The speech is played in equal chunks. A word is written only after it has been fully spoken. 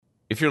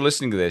if you're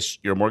listening to this,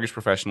 you're a mortgage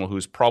professional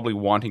who's probably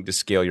wanting to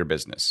scale your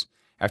business.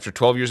 After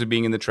 12 years of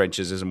being in the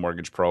trenches as a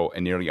mortgage pro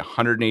and nearly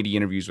 180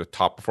 interviews with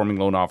top-performing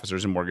loan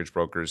officers and mortgage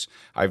brokers,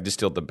 I've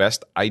distilled the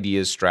best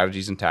ideas,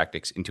 strategies, and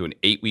tactics into an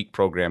 8-week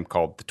program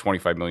called the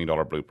 $25 Million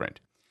Blueprint.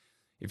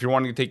 If you're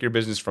wanting to take your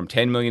business from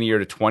 $10 million a year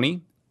to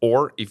 20,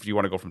 or if you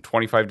want to go from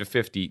 25 to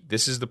 50,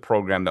 this is the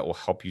program that will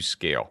help you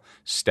scale.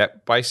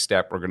 Step by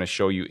step, we're going to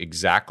show you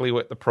exactly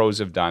what the pros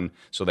have done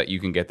so that you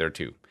can get there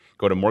too.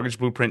 Go to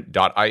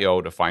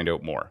mortgageblueprint.io to find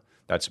out more.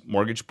 That's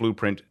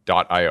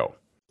mortgageblueprint.io.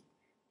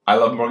 I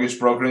Love Mortgage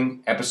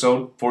Brokering,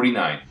 episode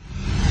 49.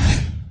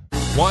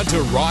 Want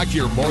to rock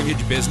your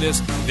mortgage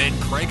business? Then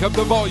crank up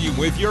the volume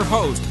with your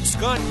host,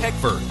 Scott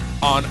Heckford,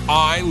 on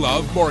I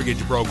Love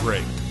Mortgage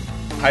Brokering.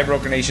 Hi,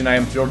 Broker Nation. I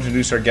am thrilled to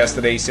introduce our guest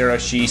today, Sarah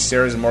Shih.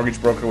 Sarah's a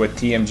mortgage broker with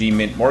TMG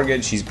Mint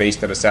Mortgage. She's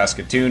based out of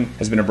Saskatoon,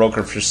 has been a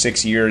broker for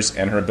 6 years,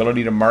 and her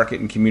ability to market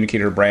and communicate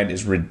her brand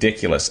is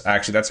ridiculous.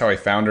 Actually, that's how I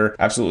found her.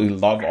 Absolutely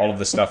love all of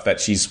the stuff that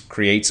she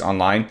creates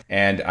online,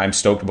 and I'm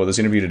stoked about this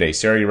interview today.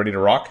 Sarah, you ready to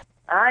rock?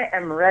 I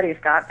am ready,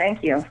 Scott.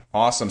 Thank you.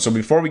 Awesome. So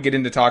before we get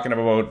into talking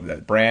about the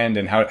brand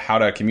and how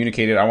to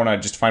communicate it, I want to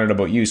just find out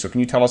about you. So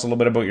can you tell us a little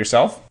bit about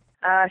yourself?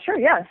 Sure,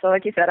 yeah. So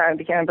like you said, I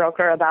became a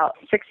broker about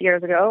 6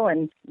 years ago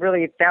and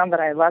really found that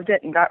I loved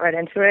it and got right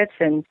into it.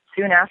 And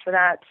soon after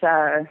that,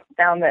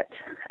 found that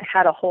I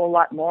had a whole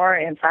lot more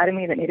inside of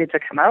me that needed to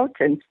come out.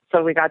 And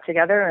so we got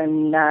together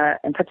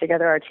and put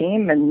together our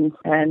team. And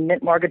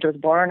Mint Mortgage was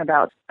born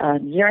about a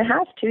year and a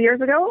half, 2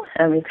 years ago.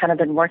 And we've kind of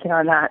been working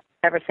on that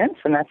ever since.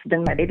 And that's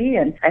been my baby.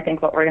 And I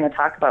think what we're going to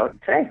talk about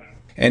today.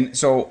 And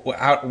so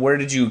where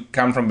did you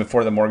come from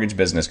before the mortgage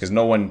business? Because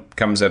no one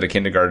comes out of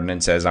kindergarten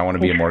and says, I want to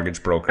be a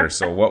mortgage broker.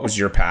 So what was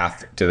your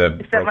path to the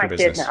broker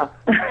business?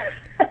 Except my kid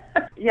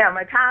now. Yeah,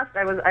 my past,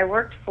 I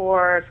worked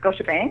for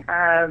Scotiabank,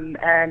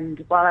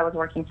 and while I was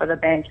working for the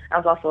bank, I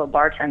was also a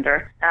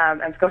bartender.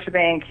 And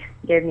Scotiabank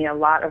gave me a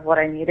lot of what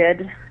I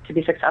needed to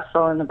be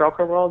successful in the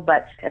broker world.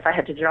 But if I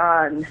had to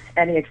draw on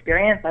any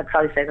experience, I'd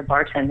probably say the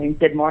bartending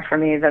did more for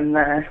me than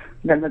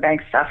the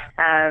bank stuff.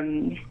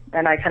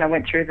 And I kind of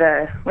went through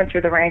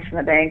the ranks in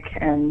the bank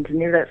and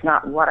knew that it's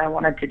not what I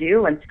wanted to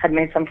do, and had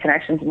made some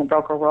connections in the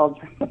broker world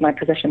with my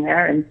position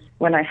there. And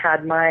when I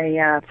had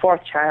my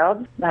fourth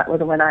child, that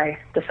was when I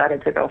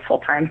decided to go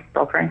full-time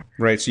brokering.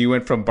 Right. So you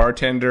went from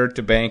bartender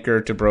to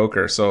banker to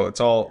broker. So it's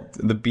all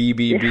the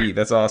BBB. Yeah.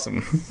 That's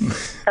awesome.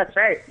 That's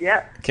right.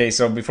 Yeah. Okay.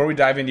 So before we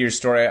dive into your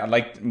story, I'd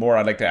like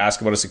to ask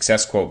about a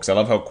success quote, because I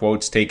love how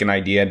quotes take an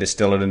idea and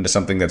distill it into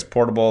something that's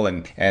portable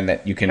and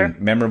that you can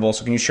memorable.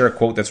 So can you share a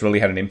quote that's really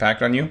had an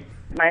impact on you?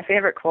 My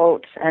favorite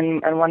quote,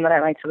 and one that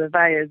I like to live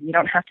by, is, you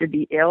don't have to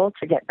be ill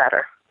to get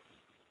better.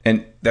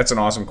 And that's an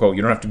awesome quote.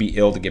 You don't have to be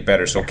ill to get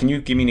better. So can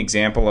you give me an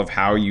example of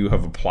how you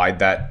have applied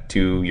that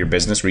to your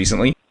business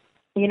recently?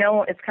 You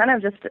know, it's kind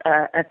of just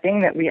a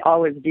thing that we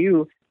always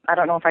do. I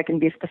don't know if I can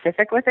be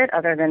specific with it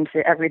other than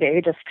to every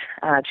day just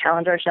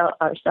challenge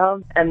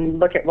ourselves and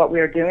look at what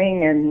we're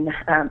doing and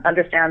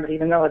understand that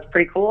even though it's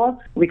pretty cool,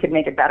 we could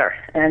make it better.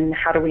 And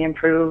how do we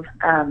improve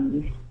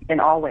in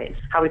all ways?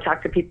 How we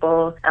talk to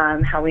people,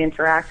 how we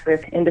interact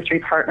with industry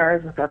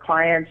partners, with our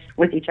clients,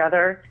 with each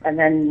other, and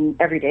then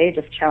every day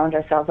just challenge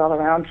ourselves all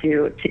around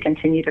to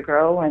continue to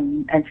grow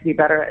and to be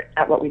better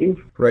at what we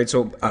do. Right.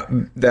 So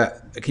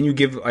can you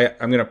give,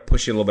 I'm going to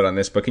push you a little bit on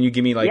this, but can you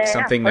give me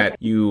something that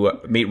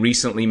you made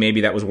recently,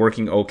 maybe that was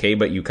working okay,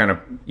 but you kind of,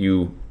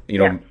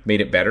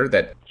 made it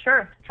better?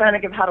 Sure. Trying to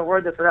give how to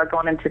word this without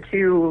going into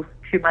too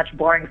much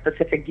boring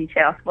specific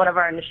detail. One of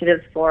our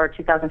initiatives for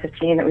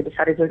 2015 that we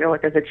decided to go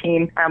with as a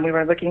team, we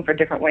were looking for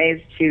different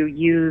ways to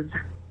use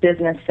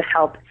business to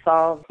help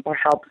solve or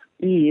help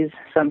ease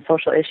some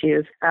social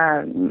issues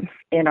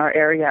in our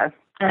area.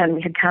 And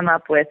we had come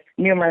up with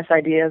numerous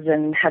ideas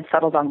and had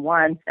settled on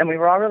one, and we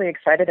were all really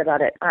excited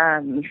about it.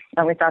 And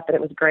we thought that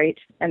it was great,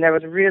 and there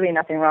was really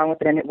nothing wrong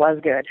with it, and it was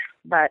good.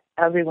 But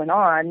as we went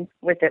on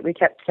with it, we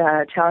kept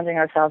challenging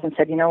ourselves and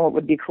said, you know, what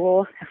would be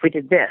cool if we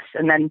did this?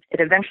 And then it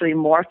eventually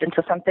morphed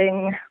into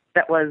something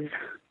that was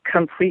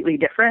completely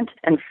different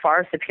and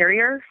far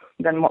superior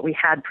than what we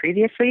had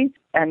previously.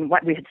 And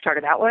what we had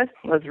started out with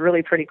was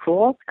really pretty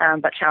cool,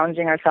 but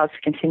challenging ourselves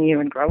to continue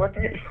and grow with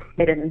it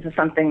made it into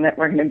something that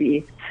we're going to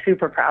be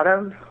super proud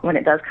of when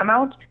it does come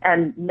out.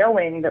 And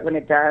knowing that when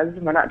it does,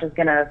 we're not just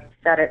going to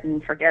set it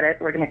and forget it.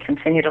 We're going to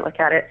continue to look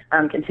at it,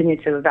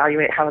 continue to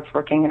evaluate how it's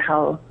working and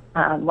how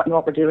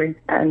what we're doing,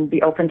 and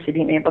be open to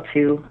being able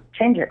to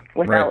change it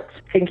without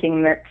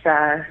thinking that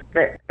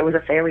it was a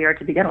failure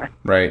to begin with.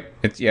 Right.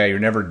 You're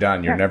never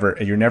done.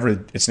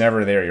 It's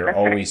never there. You're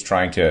always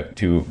trying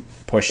to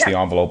push the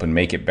envelope and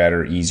make it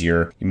better,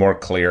 easier, more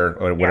clear,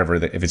 or whatever,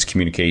 if it's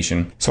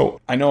communication.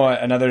 So I know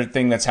another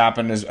thing that's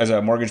happened as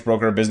a mortgage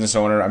broker, a business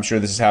owner, I'm sure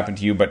this has happened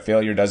to you, but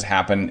failure does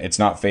happen. It's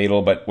not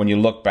fatal, but when you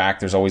look back,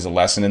 there's always a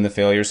lesson in the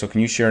failure. So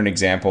can you share an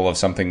example of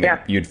something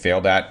that you'd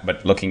failed at,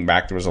 but looking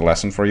back, there was a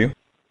lesson for you?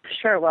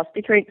 Sure. Well,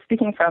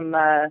 speaking from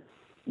a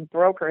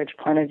brokerage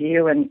point of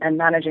view and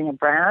managing a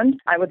brand,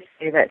 I would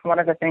say that one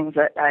of the things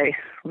that I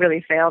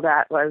really failed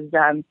at was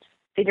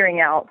figuring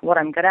out what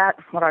I'm good at,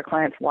 what our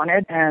clients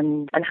wanted,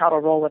 and how to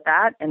roll with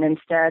that, and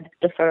instead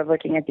just sort of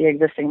looking at the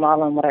existing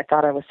model and what I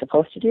thought I was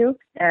supposed to do.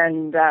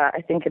 And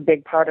I think a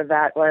big part of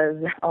that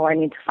was, I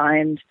need to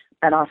find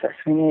an office.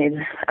 We need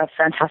a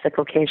fantastic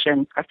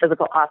location. Our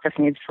physical office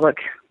needs to look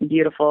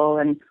beautiful,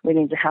 and we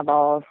need to have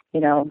all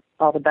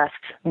the best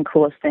and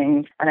coolest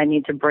things. And I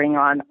need to bring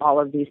on all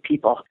of these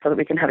people so that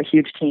we can have a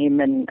huge team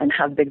and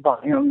have big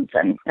volumes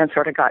and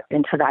sort of got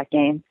into that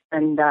game.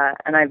 And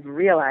I've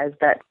realized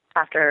that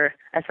after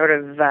I sort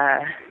of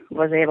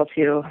was able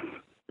to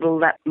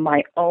let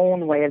my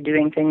own way of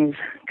doing things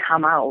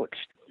come out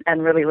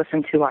and really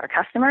listen to our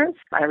customers,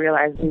 I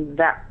realized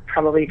that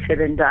probably could have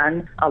been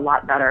done a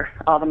lot better.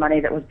 All the money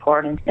that was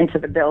poured into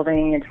the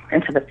building and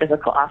into the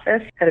physical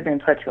office could have been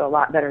put to a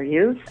lot better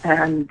use.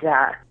 And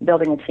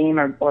building a team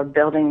or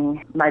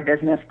building my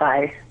business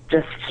by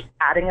just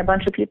adding a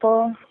bunch of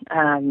people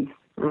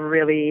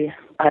really,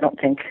 I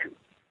don't think,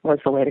 was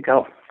the way to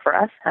go for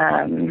us.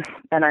 And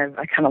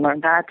I kind of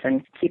learned that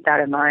and keep that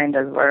in mind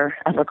as we're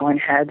going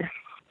ahead.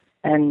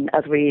 And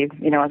as we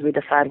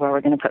decide where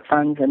we're going to put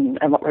funds and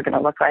what we're going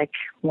to look like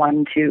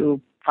 1, 2,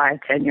 5,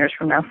 10 years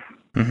from now.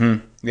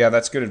 Mm-hmm. Yeah,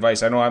 that's good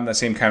advice. I know I'm the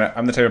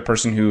type of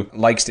person who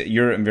likes to,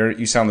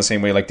 you sound the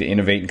same way, like to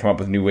innovate and come up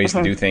with new ways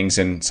to do things.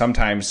 And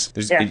sometimes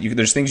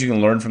there's things you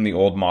can learn from the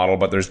old model,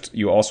 but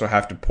you also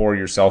have to pour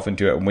yourself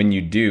into it. And when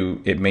you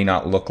do, it may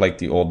not look like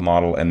the old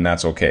model, and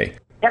that's okay.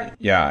 Yep.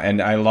 Yeah,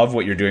 and I love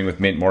what you're doing with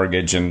Mint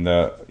Mortgage, and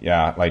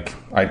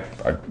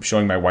I'm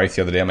showing my wife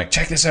the other day. I'm like,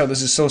 check this out,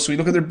 this is so sweet.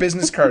 Look at their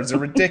business cards; they're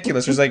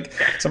ridiculous. There's like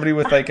somebody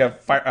with like a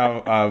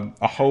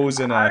hose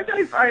and a.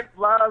 I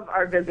love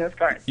our business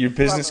cards. Your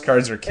business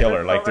cards are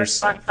killer. Like there's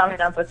fun coming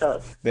up with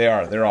those.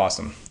 They're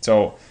awesome.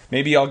 So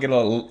maybe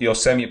you'll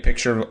send me a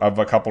picture of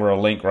a couple or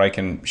a link where I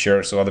can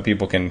share it so other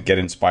people can get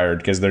inspired,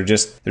 because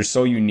they're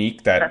so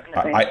unique that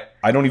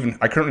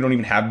I currently don't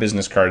even have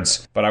business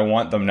cards, but I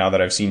want them now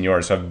that I've seen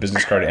yours. So I have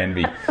business card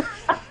envy.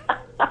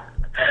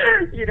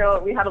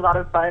 We had a lot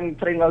of fun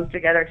putting those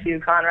together too.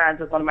 Conrad's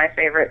was one of my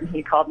favorite, and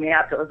he called me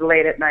up. It was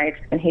late at night,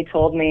 and he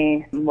told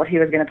me what he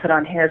was going to put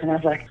on his, and I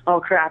was like, oh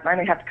crap, I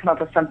may have to come up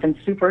with something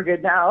super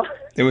good now.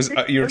 It was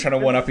you were trying to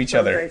one up each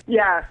other.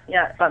 Yeah,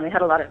 fun. We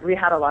had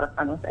a lot of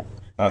fun with it.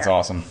 That's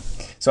awesome.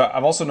 So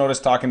I've also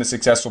noticed, talking to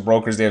successful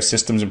brokers, they have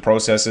systems and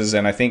processes,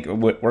 and I think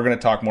we're going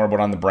to talk more about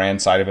on the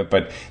brand side of it.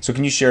 But so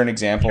can you share an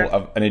example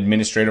of an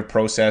administrative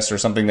process or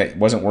something that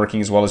wasn't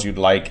working as well as you'd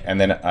like, and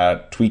then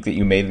a tweak that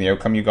you made and the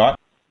outcome you got?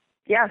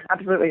 Yeah,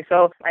 absolutely.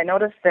 So I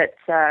noticed that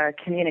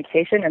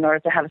communication, in order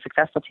to have a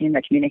successful team,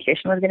 that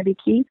communication was going to be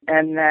key,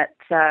 and that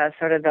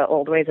sort of the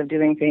old ways of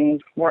doing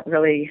things weren't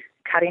really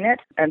cutting it.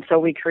 And so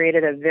we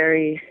created a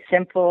very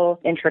simple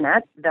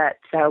intranet that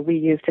we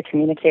use to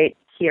communicate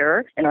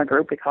here in our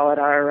group. We call it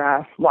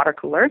our water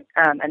cooler,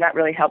 and that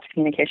really helps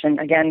communication.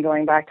 Again,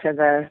 going back to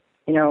the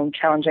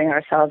challenging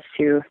ourselves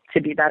to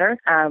be better.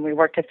 We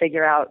work to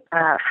figure out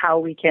how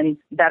we can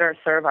better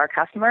serve our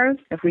customers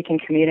if we can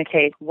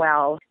communicate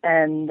well,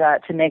 and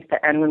to make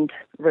the end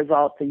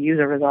result, the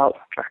user result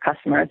for our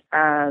customers,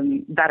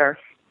 better.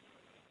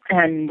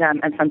 And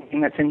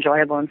something that's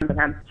enjoyable for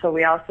them. So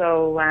we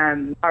also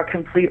are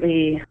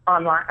completely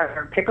online,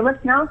 or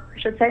paperless now, I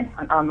should say,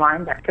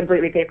 online, but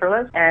completely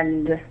paperless.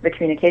 And the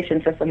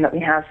communication system that we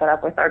have set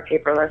up with our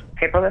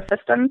paperless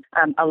system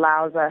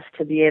allows us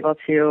to be able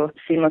to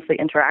seamlessly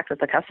interact with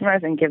the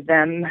customers and give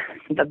them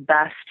the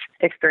best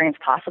experience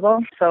possible.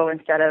 So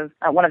instead of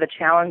one of the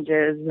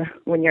challenges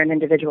when you're an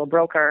individual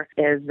broker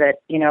is that,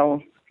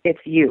 it's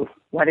you.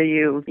 Whether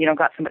you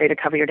got somebody to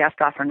cover your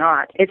desk off or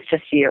not, it's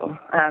just you.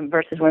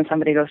 Versus when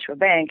somebody goes to a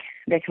bank,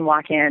 they can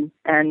walk in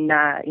and,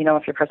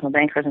 if your personal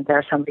banker isn't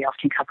there, somebody else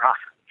can cover off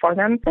for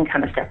them and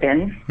kind of step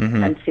in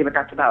and see what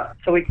that's about.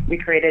 So we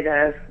created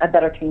a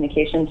better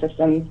communication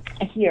system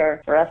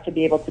here for us to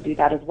be able to do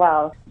that as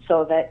well,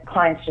 so that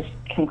clients just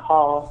can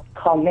call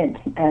Mint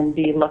and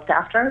be looked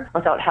after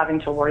without having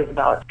to worry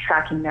about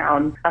tracking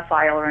down a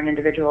file or an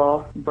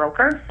individual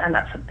broker. And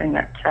that's something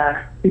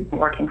that we've been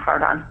working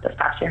hard on this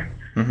past year.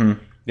 Mm-hmm.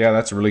 Yeah,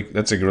 that's a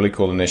really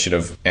cool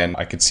initiative, and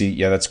I could see,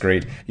 that's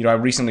great. I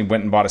recently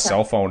went and bought a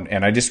cell phone,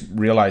 and I just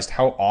realized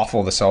how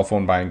awful the cell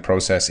phone buying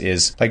process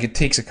is. Like, it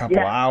takes a couple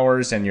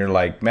hours, and you're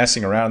like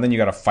messing around, and then you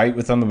got to fight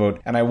with them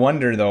about. And I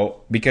wonder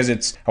though,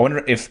 I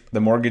wonder if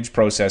the mortgage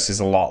process is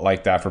a lot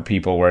like that for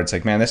people, where it's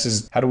like, man,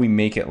 how do we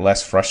make it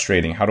less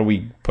frustrating? How do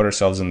we put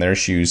ourselves in their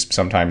shoes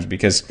sometimes?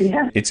 Because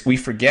we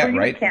forget, Were you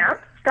right? At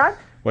camp, Scott?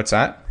 What's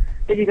that?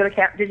 Did you go to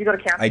camp?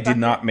 I did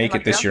not make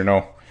it this year,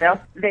 no. No,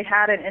 they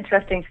had an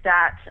interesting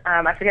stat.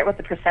 I forget what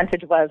the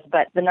percentage was,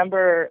 but the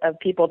number of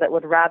people that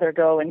would rather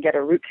go and get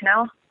a root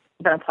canal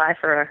than apply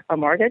for a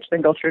mortgage,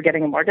 than go through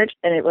getting a mortgage.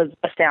 And it was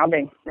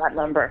astounding, that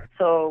number.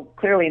 So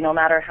clearly, no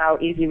matter how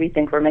easy we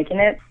think we're making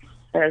it,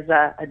 there's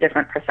a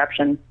different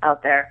perception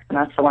out there, and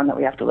that's the one that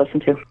we have to listen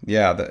to.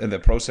 Yeah, the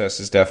process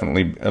is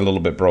definitely a little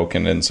bit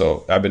broken, and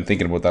so I've been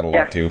thinking about that a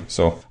lot too.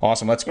 So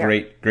awesome. That's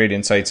great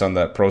insights on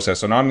that process.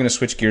 So now I'm going to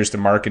switch gears to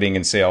marketing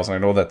and sales, and I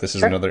know that this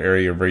is another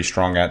area you're very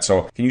strong at.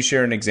 So can you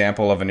share an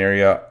example of an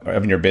area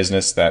of your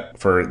business that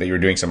you were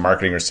doing some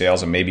marketing or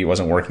sales and maybe it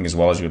wasn't working as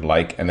well as you'd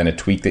like, and then a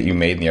tweak that you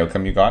made and the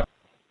outcome you got?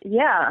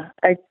 Yeah,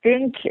 I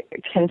think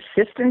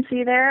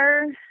consistency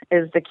there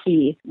is the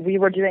key. We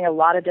were doing a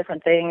lot of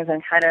different things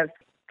and kind of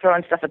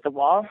throwing stuff at the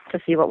wall to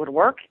see what would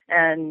work.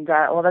 And,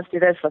 let's do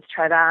this, let's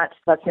try that.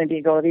 Let's maybe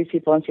go to these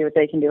people and see what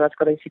they can do. Let's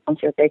go to these people and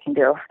see what they can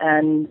do.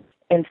 And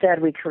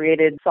instead, we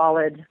created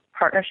solid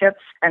partnerships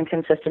and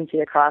consistency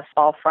across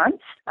all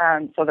fronts,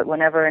 so that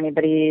whenever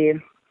anybody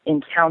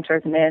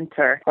encounters Mint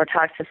or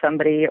talks to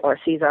somebody or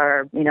sees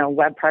our,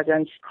 web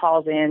presence,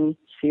 calls in,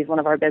 sees one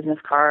of our business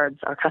cards,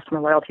 our customer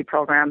loyalty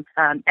program,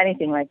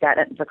 anything like that,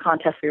 the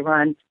contests we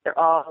run, they're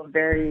all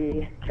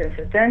very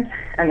consistent,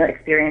 and the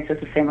experience is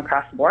the same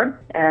across the board.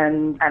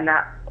 And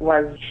that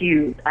was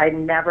huge. I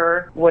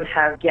never would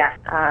have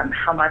guessed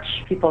how much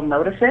people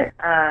notice it,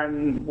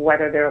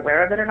 whether they're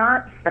aware of it or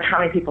not, but how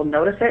many people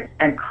notice it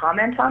and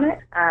comment on it.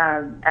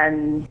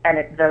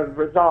 The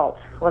result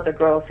was a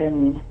growth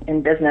in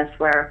business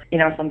where,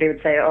 somebody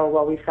would say, oh,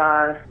 well, we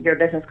saw your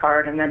business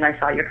card and then I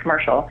saw your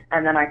commercial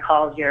and then I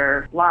called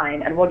your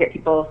line, and we'll get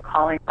people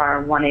calling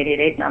our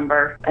 1-888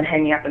 number and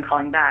hanging up and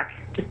calling back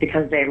just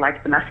because they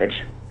liked the message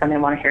and they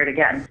want to hear it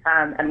again.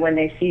 And when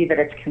they see that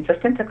it's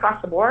consistent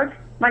across the board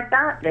like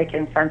that, they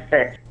can sense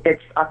that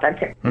it's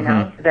authentic,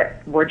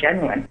 that we're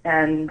genuine.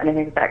 And I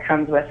think that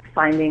comes with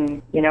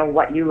finding,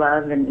 what you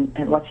love and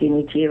what's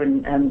unique to you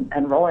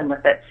and rolling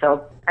with it.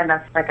 So, and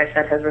that's, like I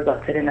said, has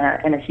resulted in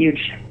a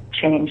huge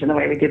change in the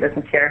way we do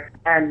business here.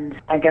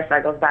 And I guess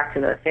that goes back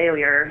to the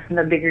failure.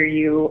 The bigger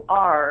you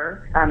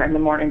are, and the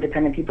more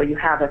independent people you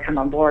have that come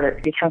on board,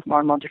 it becomes more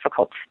and more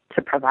difficult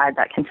to provide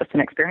that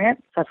consistent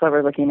experience. That's why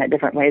we're looking at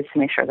different ways to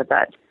make sure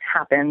that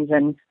happens,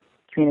 and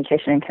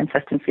communication and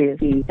consistency is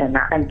key in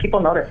that. And people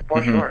notice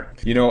for sure.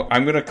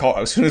 I'm going to call,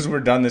 as soon as we're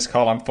done this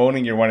call, I'm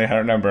phoning your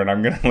 1-800 number and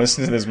I'm going to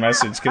listen to this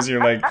message because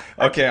you're like,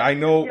 okay, I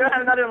know. You don't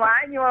have another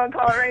line? You want to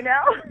call it right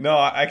now? No,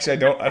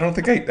 actually, I don't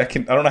think I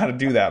can. I don't know how to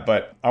do that,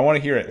 but I want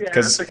to hear it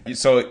because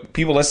so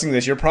people listening to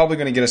this, you're probably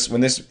going to get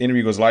when this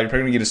interview goes live, you're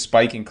probably going to get a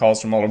spike in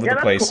calls from all over the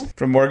place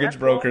from mortgage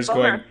brokers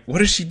going,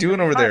 what is she doing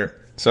over there?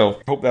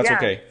 So hope that's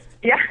okay.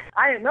 Yeah,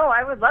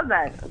 I would love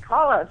that.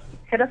 Call us.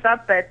 Hit us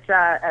up at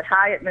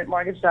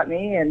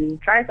hi@mintmortgage.me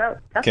and try us out.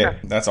 Okay,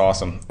 that's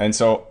awesome. And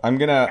so I'm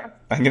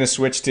gonna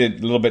switch to a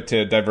little bit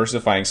to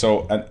diversifying.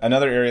 So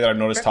another area that I've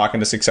noticed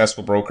talking to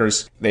successful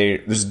brokers,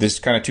 there's this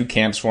kind of two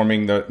camps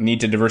forming: the need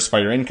to diversify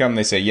your income.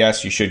 They say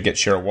yes, you should get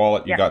share of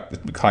wallet. You got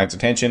the client's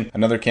attention.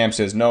 Another camp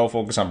says no,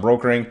 focus on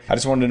brokering. I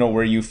just wanted to know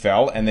where you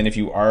fell, and then if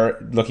you are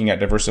looking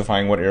at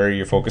diversifying, what area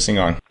you're focusing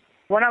on.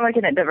 We're not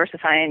looking at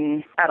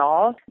diversifying at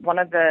all. One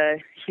of the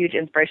huge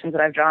inspirations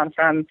that I've drawn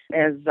from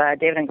is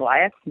David and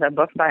Goliath, the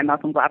book by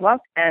Malcolm Gladwell.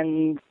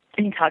 And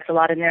he talks a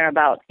lot in there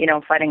about,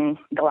 fighting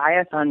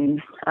Goliath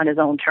on his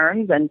own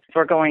terms. And if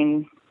we're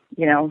going,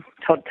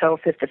 toe-to-toe,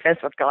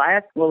 fist-to-fist with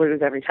Goliath, we'll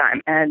lose every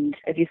time. And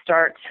if you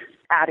start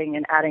adding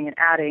and adding and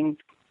adding,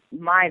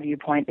 my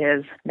viewpoint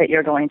is that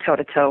you're going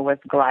toe-to-toe with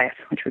Goliath,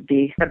 which would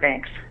be the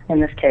banks in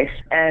this case.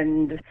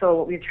 And so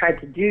what we've tried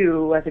to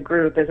do as a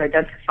group is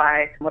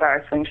identify what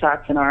our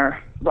slingshots and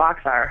our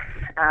rocks are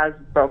as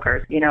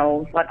brokers.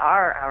 What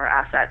are our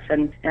assets?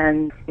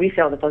 And we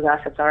feel that those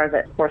assets are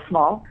that we're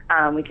small,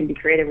 we can be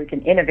creative, we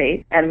can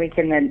innovate, and we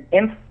can then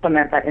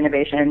implement that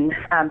innovation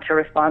to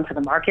respond to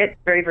the market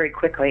very, very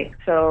quickly.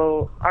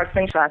 So our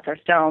slingshots are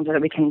stones so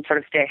that we can sort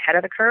of stay ahead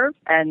of the curve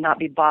and not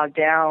be bogged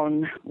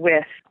down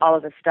with all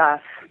of the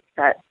stuff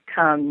that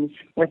comes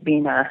with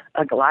being a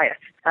Goliath.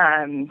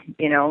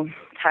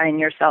 Tying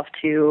yourself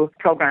to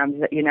programs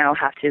that you now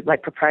have to,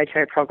 like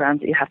proprietary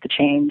programs that you have to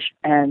change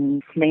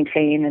and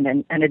maintain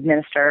and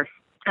administer,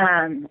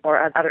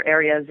 or other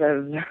areas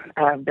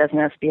of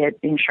business, be it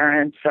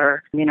insurance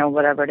or,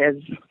 whatever it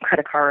is,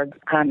 credit cards,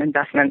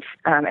 investments,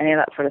 any of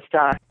that sort of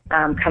stuff,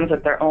 comes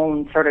with their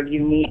own sort of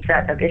unique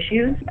set of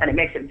issues, and it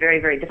makes it very,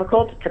 very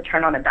difficult to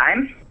turn on a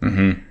dime.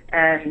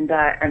 And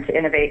to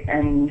innovate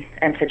and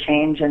to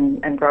change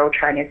and grow,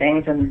 try new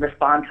things, and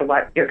respond to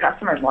what your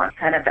customers want.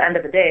 And at the end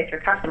of the day, if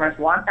your customers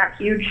want that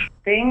huge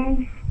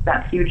thing,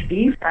 that huge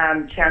beast,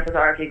 chances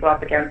are if you go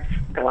up against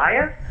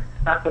Goliath,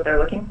 that's what they're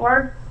looking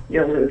for,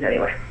 you'll lose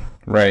anyway.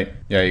 Right.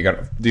 Yeah, you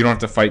don't have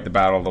to fight the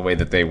battle the way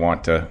that they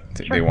want to.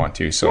 They want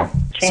to. So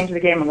change the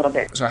game a little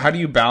bit. So how do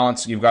you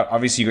balance? You got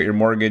your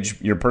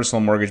mortgage, your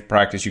personal mortgage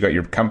practice. You got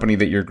your company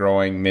that you're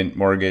growing, Mint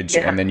Mortgage,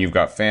 and then you've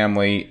got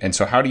family. And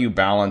so how do you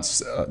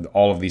balance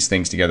all of these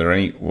things together?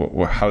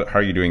 How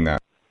are you doing that?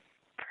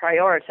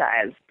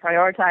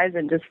 Prioritize,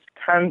 and just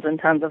tons and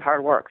tons of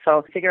hard work.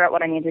 So figure out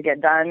what I need to get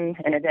done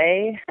in a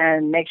day,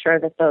 and make sure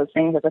that those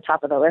things at the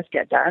top of the list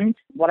get done.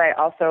 What I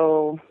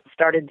also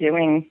started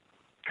doing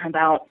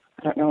about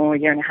I don't know, a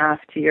year and a half,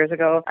 2 years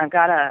ago. I've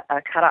got a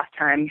cutoff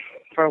time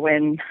for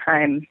when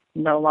I'm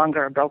no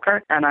longer a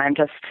broker and I'm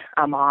just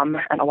a mom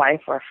and a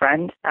wife or a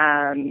friend.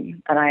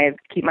 And I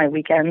keep my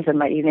weekends and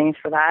my evenings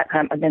for that.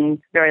 I've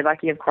been very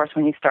lucky, of course,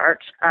 when you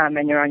start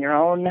and you're on your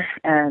own.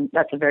 And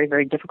that's a very,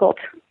 very difficult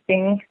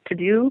thing to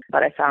do.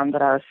 But I found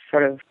that I was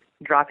sort of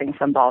dropping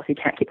some balls. You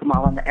can't keep them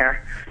all in the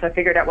air. So I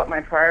figured out what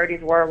my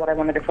priorities were, what I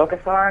wanted to focus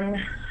on.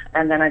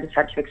 And then I just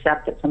had to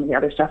accept that some of the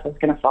other stuff was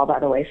going to fall by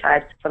the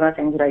wayside. Some of the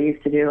things that I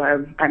used to do,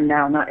 I'm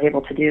now not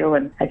able to do,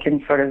 and I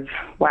can sort of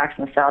wax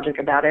nostalgic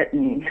about it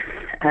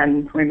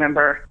and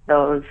remember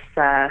those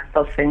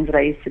things that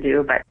I used to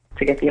do. But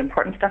to get the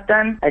important stuff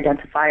done,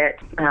 identify it,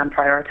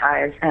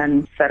 prioritize,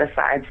 and set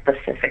aside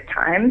specific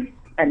time.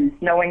 And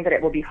knowing that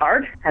it will be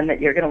hard and that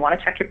you're going to want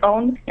to check your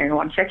phone, you're going to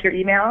want to check your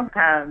email.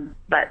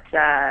 But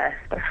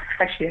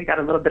actually, I got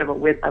a little bit of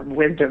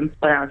wisdom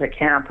when I was at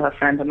camp. A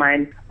friend of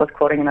mine was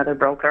quoting another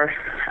broker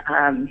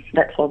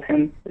that told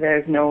him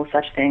there's no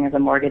such thing as a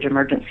mortgage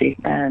emergency.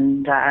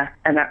 And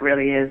that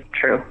really is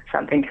true.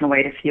 Something can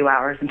wait a few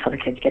hours until the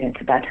kids get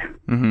into bed.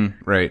 Mm-hmm.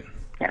 Right.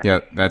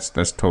 Yeah, that's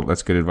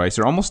good advice.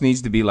 There almost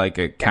needs to be like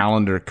a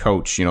calendar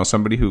coach,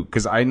 somebody who,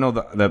 because I know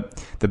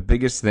the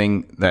biggest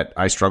thing that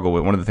I struggle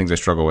with, one of the things I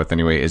struggle with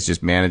anyway, is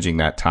just managing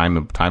that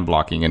time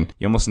blocking, and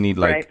you almost need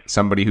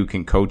somebody who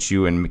can coach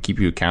you and keep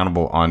you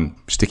accountable on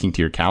sticking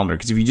to your calendar.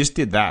 Because if you just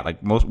did that,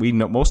 like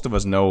most of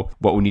us know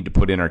what we need to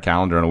put in our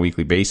calendar on a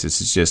weekly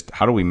basis. It's just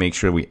how do we make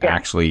sure we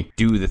actually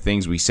do the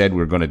things we said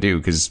we're going to do?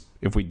 Because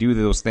if we do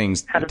those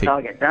things, how does it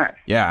all get done?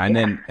 Yeah, and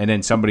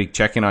then somebody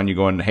checking on you,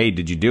 going, "Hey,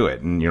 did you do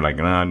it?" And you're like,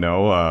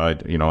 "No,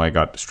 I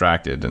got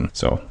distracted." And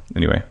so,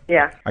 anyway,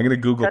 I'm gonna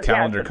Google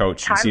calendar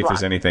coach and see if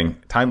there's anything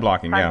time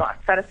blocking.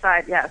 Block. Set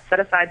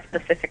aside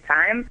specific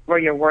time where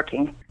you're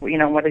working.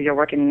 Whether you're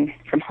working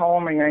from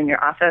home or you're in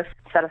your office,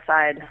 set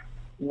aside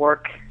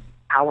work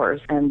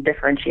hours and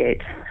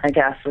differentiate, I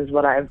guess, is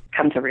what I've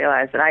come to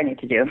realize that I need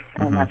to do,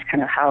 and that's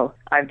kind of how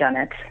I've done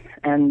it.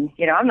 And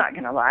I'm not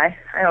going to lie,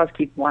 I always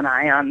keep one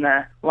eye on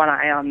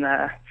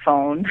the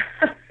phone.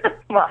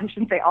 Well, I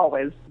shouldn't say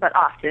always, but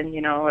often.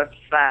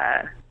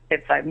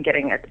 If I'm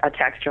getting a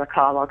text or a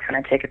call, I'll kind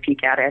of take a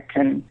peek at it,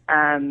 and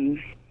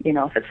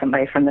if it's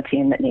somebody from the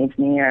team that needs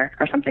me or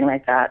something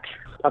like that,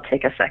 I'll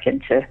take a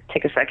second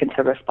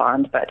to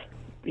respond. But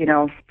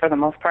for the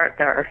most part,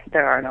 there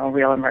are no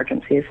real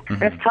emergencies.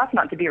 And it's tough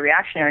not to be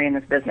reactionary in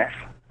this business,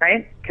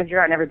 right? Because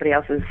you're on everybody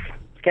else's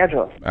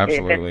schedule.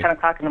 Absolutely. If it's 10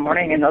 o'clock in the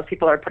morning and those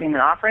people are putting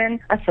an offer in,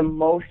 that's the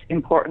most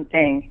important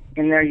thing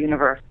in their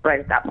universe right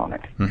at that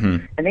moment.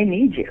 Mm-hmm. And they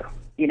need you.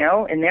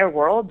 In their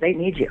world, they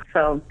need you.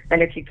 So,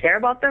 and if you care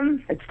about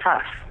them, it's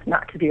tough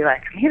not to be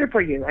like, I'm here for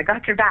you. I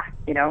got your back.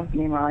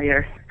 Meanwhile,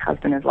 your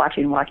husband is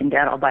watching Walking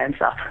Dead all by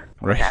himself.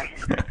 Right.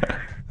 Okay.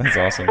 That's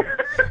awesome.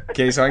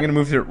 Okay, so I'm going to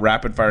move to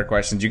rapid fire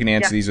questions. You can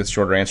answer these with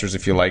shorter answers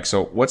if you like.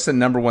 So what's the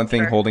number one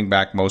thing holding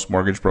back most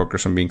mortgage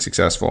brokers from being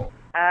successful?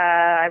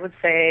 I would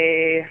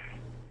say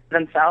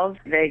themselves.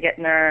 They get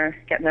in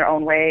their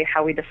own way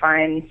how we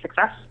define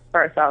success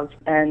for ourselves.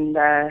 And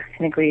I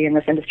think we in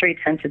this industry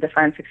tend to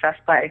define success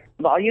by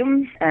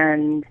volume.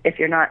 And if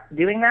you're not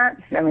doing that,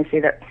 then we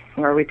see that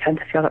where we tend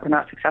to feel that we're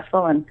not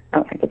successful. And I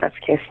don't think that that's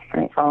the case. I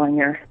think following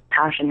your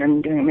passion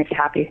and doing what makes you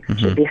happy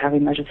should be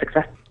having measured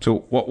success.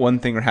 So what one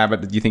thing or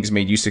habit that you think has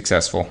made you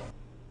successful?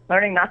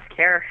 Learning not to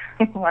care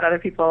what other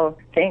people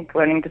think,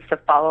 learning just to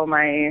follow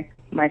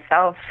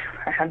myself.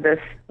 I had this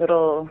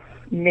little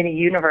mini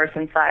universe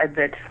inside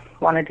that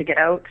wanted to get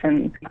out,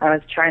 and I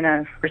was trying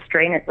to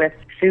restrain it with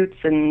suits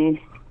and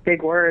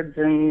big words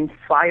and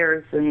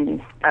flyers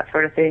and that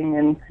sort of thing,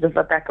 and just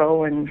let that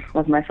go and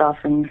was myself,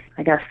 and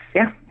I guess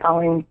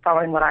following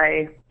what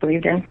I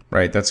believed in.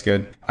 Right, that's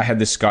good. I had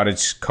this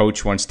Scottish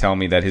coach once tell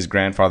me that his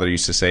grandfather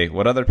used to say,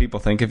 "What other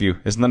people think of you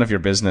is none of your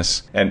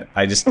business." And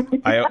I just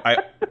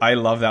I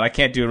love that. I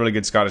can't do a really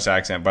good Scottish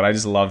accent, but I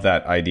just love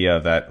that idea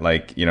that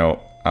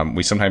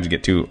we sometimes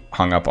get too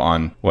hung up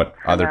on what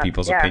other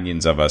people's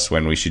opinions of us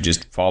when we should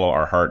just follow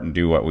our heart and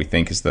do what we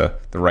think is the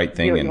right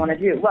thing. Do what you want to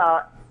do.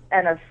 Well,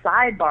 and a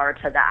sidebar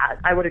to that,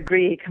 I would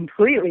agree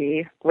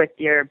completely with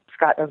your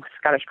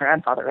Scottish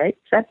grandfather, right,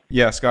 Seth?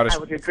 Yeah, Scottish. I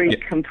would agree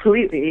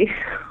completely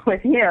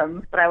with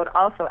him, but I would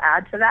also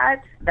add to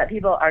that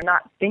people are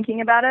not thinking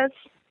about us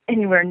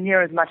anywhere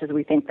near as much as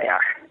we think they are.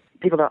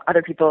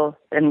 Other people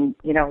in,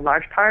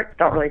 large part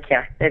don't really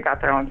care. They've got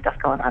their own stuff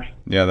going on.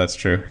 Yeah, that's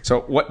true.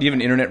 So do you have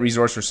an internet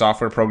resource or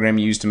software program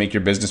you use to make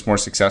your business more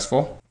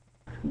successful?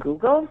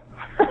 Google?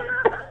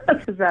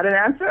 Is that an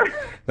answer?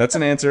 That's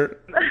an answer.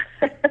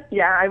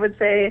 Yeah, I would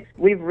say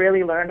we've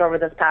really learned over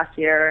this past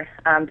year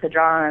to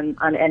draw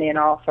on any and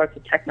all sorts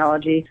of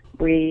technology.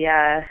 We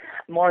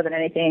more than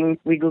anything,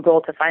 we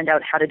Google to find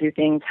out how to do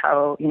things,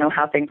 how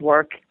things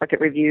work, look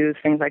at reviews,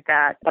 things like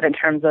that. But in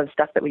terms of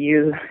stuff that we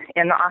use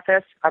in the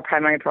office, our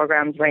primary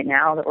programs right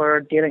now that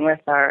we're dealing with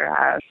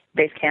are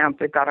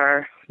Basecamp. We've got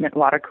our Mint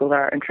water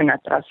cooler, our intranet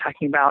that I was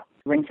talking about,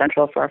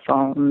 RingCentral for our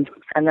phones,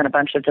 and then a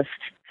bunch of just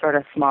sort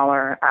of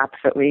smaller apps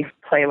that we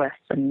play with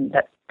and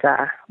that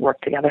work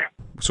together.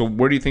 So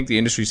where do you think the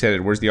industry's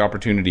headed? Where's the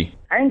opportunity?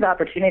 I think the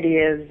opportunity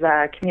is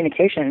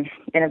communication,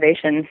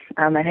 innovation.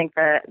 I think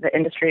the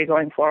industry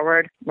going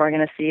forward, we're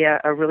going to see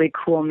a really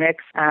cool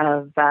mix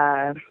of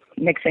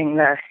mixing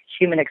the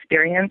human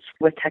experience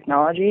with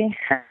technology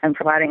and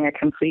providing a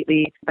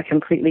completely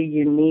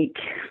unique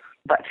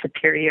but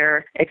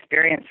superior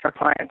experience for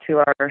clients who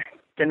are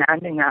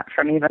demanding that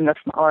from even the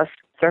smallest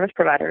service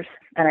providers.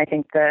 And I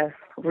think the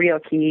real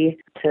key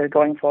to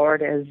going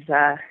forward is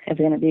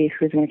going to be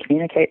who's going to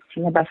communicate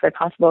in the best way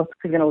possible,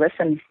 who's going to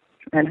listen,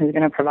 and who's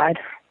going to provide.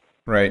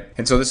 Right.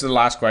 And so this is the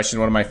last question,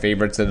 one of my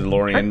favorites, the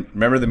DeLorean.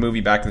 Remember the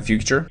movie Back to the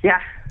Future?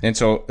 Yeah. And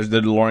so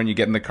the DeLorean, you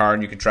get in the car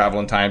and you can travel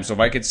in time. So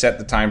if I could set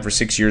the time for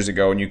 6 years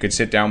ago and you could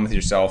sit down with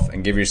yourself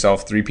and give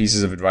yourself 3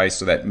 pieces of advice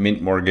so that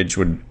Mint Mortgage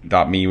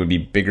 .me would be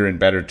bigger and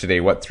better today,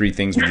 what 3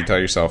 things would you tell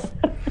yourself?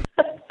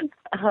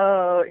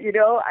 Oh,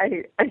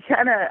 I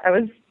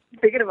was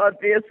thinking about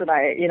this and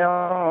I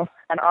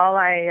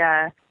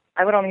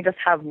would only just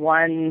have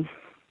one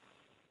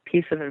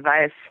piece of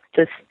advice.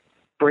 Just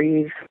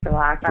breathe,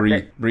 relax.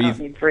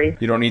 Breathe.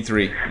 You don't need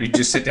 3. You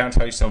just sit down and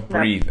tell yourself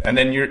breathe. No. And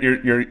then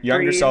your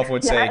younger self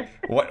would say,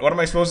 what am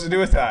I supposed to do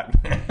with that?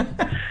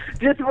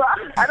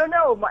 I don't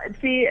know.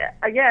 See,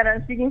 again,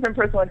 I'm speaking from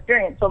personal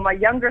experience. So my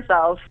younger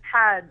self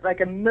had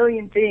like a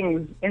million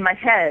things in my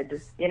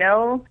head,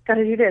 got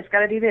to do this,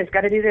 got to do this,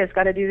 got to do this,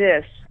 got to do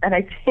this. And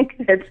I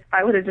think that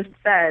I would have just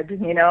said,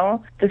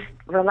 just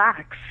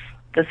relax.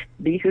 Just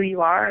be who you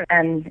are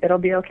and it'll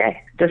be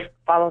okay. Just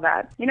follow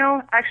that.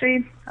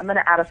 Actually, I'm going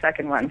to add a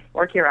second one.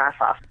 Work your ass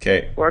off.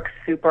 Okay. Work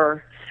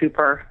super,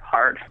 super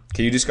hard.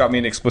 Okay, you just got me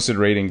an explicit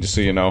rating, just so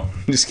you know.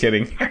 Just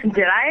kidding.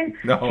 Did I?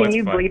 No, Can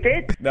you bleep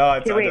it? No,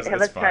 it's okay, wait,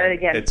 let's try it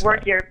again. It's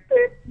Work fine. your...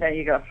 There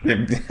you go.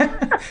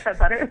 That's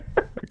better.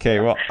 Okay,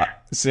 well,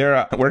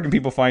 Sarah, where can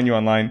people find you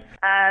online?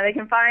 They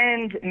can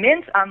find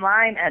Mint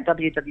online at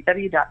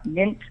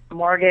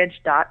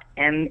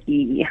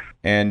www.mintmortgage.me.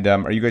 And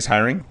are you guys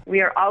hiring?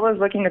 We are always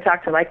looking to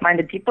talk to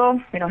like-minded people.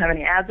 We don't have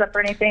any ads up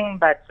or anything,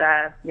 but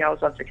we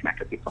always love to connect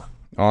with people.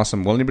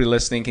 Awesome. Well, anybody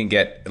listening can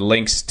get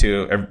links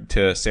to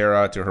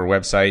Sarah, to her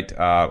website.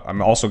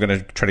 I'm also going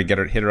to try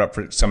to hit her up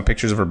for some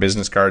pictures of her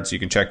business cards so you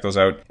can check those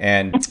out.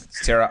 And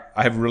Sarah,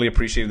 I have really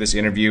appreciated this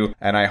interview,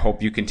 and I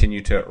hope you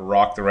continue to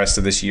rock the rest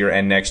of this year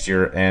and next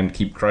year and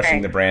keep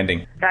crushing the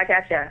branding. Back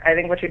at you. I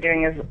think what you're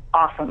doing is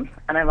awesome,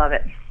 and I love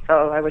it.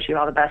 So I wish you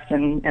all the best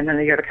in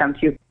the year to come,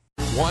 too.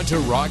 Want to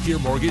rock your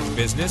mortgage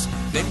business?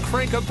 Then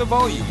crank up the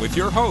volume with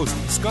your host,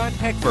 Scott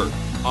Peckford,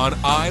 on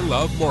I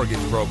Love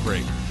Mortgage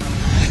Brokering.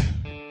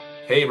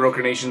 Hey,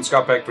 Broker Nation,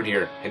 Scott Peckford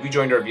here. Have you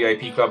joined our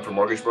VIP club for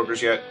mortgage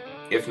brokers yet?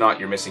 If not,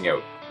 you're missing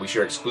out. We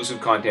share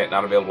exclusive content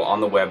not available on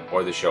the web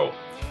or the show.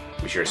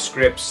 We share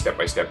scripts,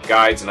 step-by-step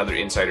guides, and other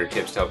insider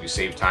tips to help you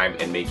save time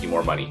and make you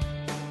more money.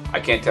 I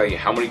can't tell you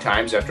how many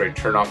times after I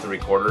turn off the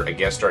recorder, a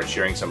guest starts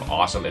sharing some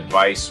awesome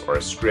advice or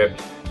a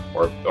script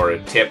or a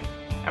tip,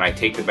 and I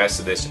take the best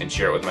of this and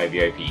share it with my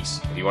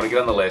VIPs. If you want to get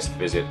on the list,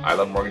 visit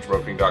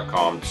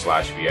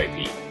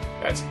ilovemortgagebrokering.com/VIP.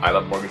 That's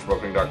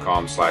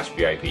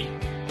ilovemortgagebrokering.com/VIP.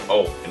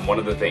 Oh, and one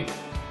other thing.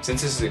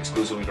 Since this is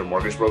exclusively for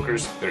mortgage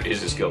brokers, there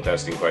is a skill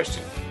testing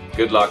question.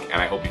 Good luck,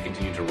 and I hope you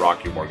continue to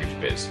rock your mortgage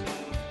biz.